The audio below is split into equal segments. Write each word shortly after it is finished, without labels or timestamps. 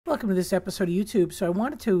Welcome to this episode of YouTube. So I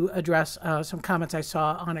wanted to address some comments I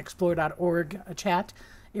saw on explore.org chat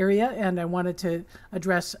area, and I wanted to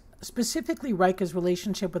address specifically Rika's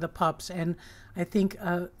relationship with the pups. And I think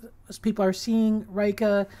as people are seeing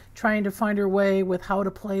Rika trying to find her way with how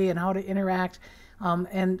to play and how to interact.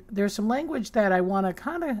 And there's some language that I want to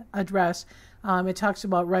kind of address. It talks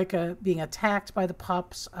about Rika being attacked by the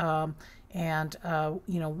pups and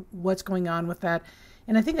what's going on with that.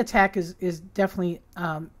 And I think attack is definitely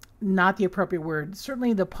not the appropriate word.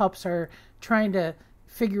 Certainly the pups are trying to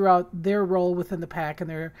figure out their role within the pack, and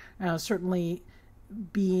they're certainly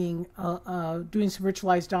being doing some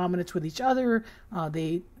ritualized dominance with each other.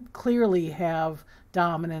 They clearly have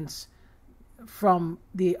dominance from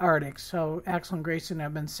the Arctic. So Axel and Grayson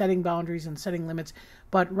have been setting boundaries and setting limits,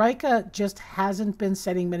 but Rika just hasn't been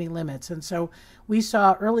setting many limits. And so we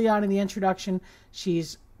saw early on in the introduction,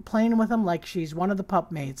 she's playing with them like she's one of the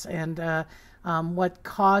pup mates. And what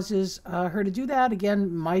causes her to do that,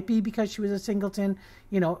 again, might be because she was a singleton.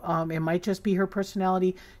 It might just be her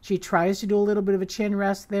personality. She tries to do a little bit of a chin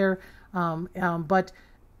rest there. But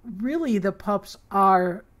really the pups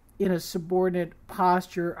are in a subordinate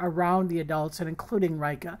posture around the adults, and including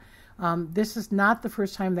Rika. This is not the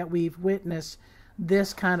first time that we've witnessed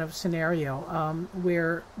this kind of scenario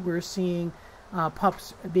where we're seeing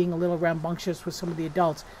pups being a little rambunctious with some of the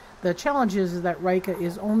adults. The challenge is that Rika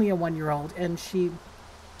is only a 1-year-old, and she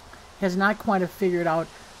has not quite figured out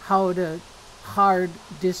how to hard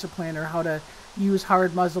discipline or how to use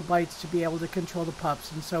hard muzzle bites to be able to control the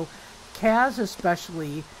pups. And so Kaz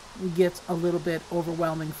especially gets a little bit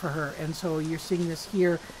overwhelming for her. And so you're seeing this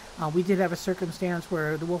here. We did have a circumstance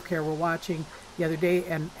where the wolf care were watching the other day,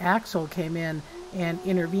 and Axel came in and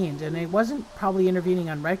intervened. And it wasn't probably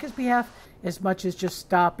intervening on Rika's behalf as much as just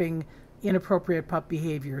stopping inappropriate pup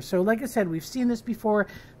behavior. So like I said, we've seen this before.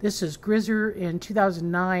 This is Grizzer in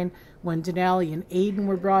 2009 when Denali and Aiden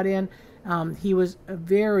were brought in. He was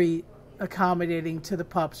very accommodating to the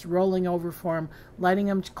pups, rolling over for him, letting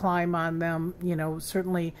them climb on them.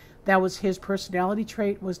 Certainly that was his personality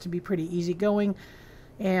trait, was to be pretty easygoing.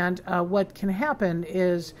 And what can happen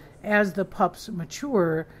is as the pups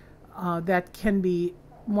mature, that can be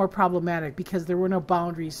more problematic because there were no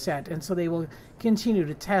boundaries set, and so they will continue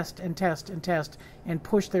to test and test and test and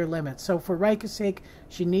push their limits. So for Rika's sake,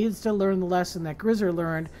 she needs to learn the lesson that Grizzer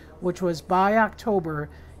learned, which was by October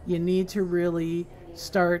you need to really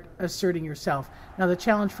start asserting yourself. Now the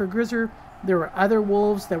challenge for Grizzer, there were other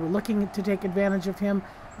wolves that were looking to take advantage of him.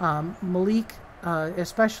 Malik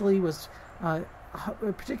especially was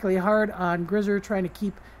particularly hard on Grizzer, trying to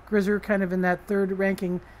keep Grizzer kind of in that third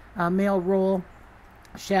ranking male role.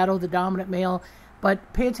 Shadow, the dominant male.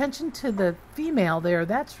 But pay attention to the female there.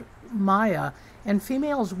 That's Maya. And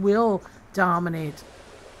females will dominate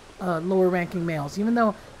lower ranking males. Even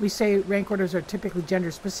though we say rank orders are typically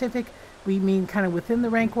gender specific, we mean kind of within the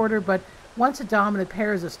rank order. But once a dominant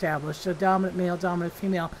pair is established, a dominant male, dominant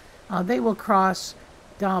female, they will cross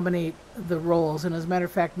dominate the roles. And as a matter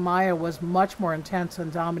of fact, Maya was much more intense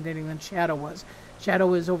and dominating than Shadow was.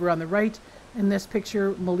 Shadow is over on the right. In this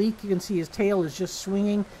picture, Malik, you can see his tail is just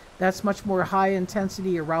swinging. That's much more high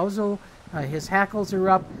intensity arousal. His hackles are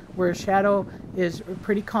up, whereas Shadow is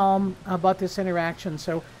pretty calm about this interaction.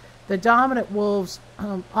 So the dominant wolves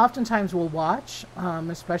oftentimes will watch,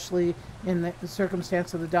 especially in the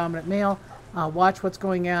circumstance of the dominant male, watch what's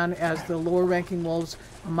going on as the lower ranking wolves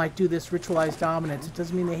might do this ritualized dominance. It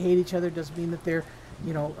doesn't mean they hate each other. It doesn't mean that they're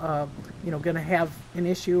going to have an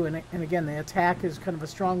issue. And again, the attack is kind of a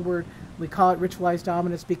strong word. We call it ritualized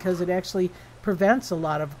dominance because it actually prevents a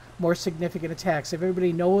lot of more significant attacks. If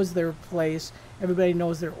everybody knows their place, everybody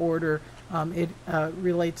knows their order, it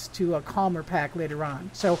relates to a calmer pack later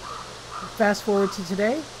on. So fast forward to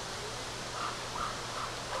today.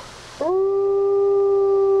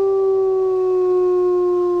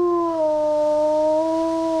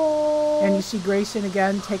 And you see Grayson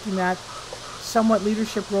again taking that somewhat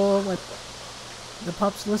leadership role. With the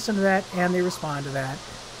pups listen to that and they respond to that.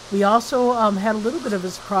 We also had a little bit of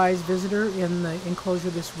a surprise visitor in the enclosure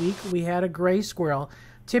this week. We had a gray squirrel.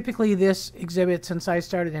 Typically this exhibit, since I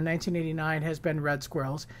started in 1989, has been red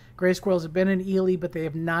squirrels. Gray squirrels have been in Ely, but they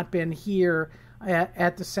have not been here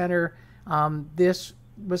at the center. This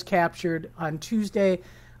was captured on Tuesday,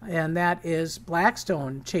 and that is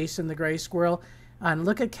Blackstone chasing the gray squirrel. And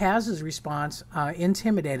look at Kaz's response,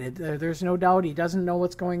 intimidated. There's no doubt he doesn't know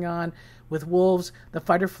what's going on. With wolves, the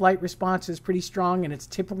fight or flight response is pretty strong, and it's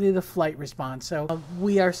typically the flight response. So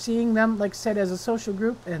we are seeing them, like I said, as a social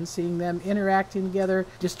group and seeing them interacting together.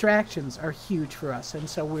 Distractions are huge for us, and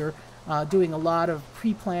so we're doing a lot of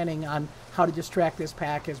pre-planning on how to distract this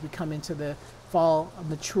pack as we come into the fall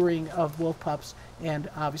maturing of wolf pups and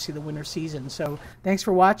obviously the winter season. So thanks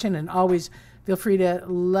for watching, and always feel free to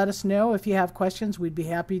let us know if you have questions. We'd be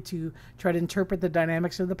happy to try to interpret the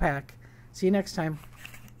dynamics of the pack. See you next time.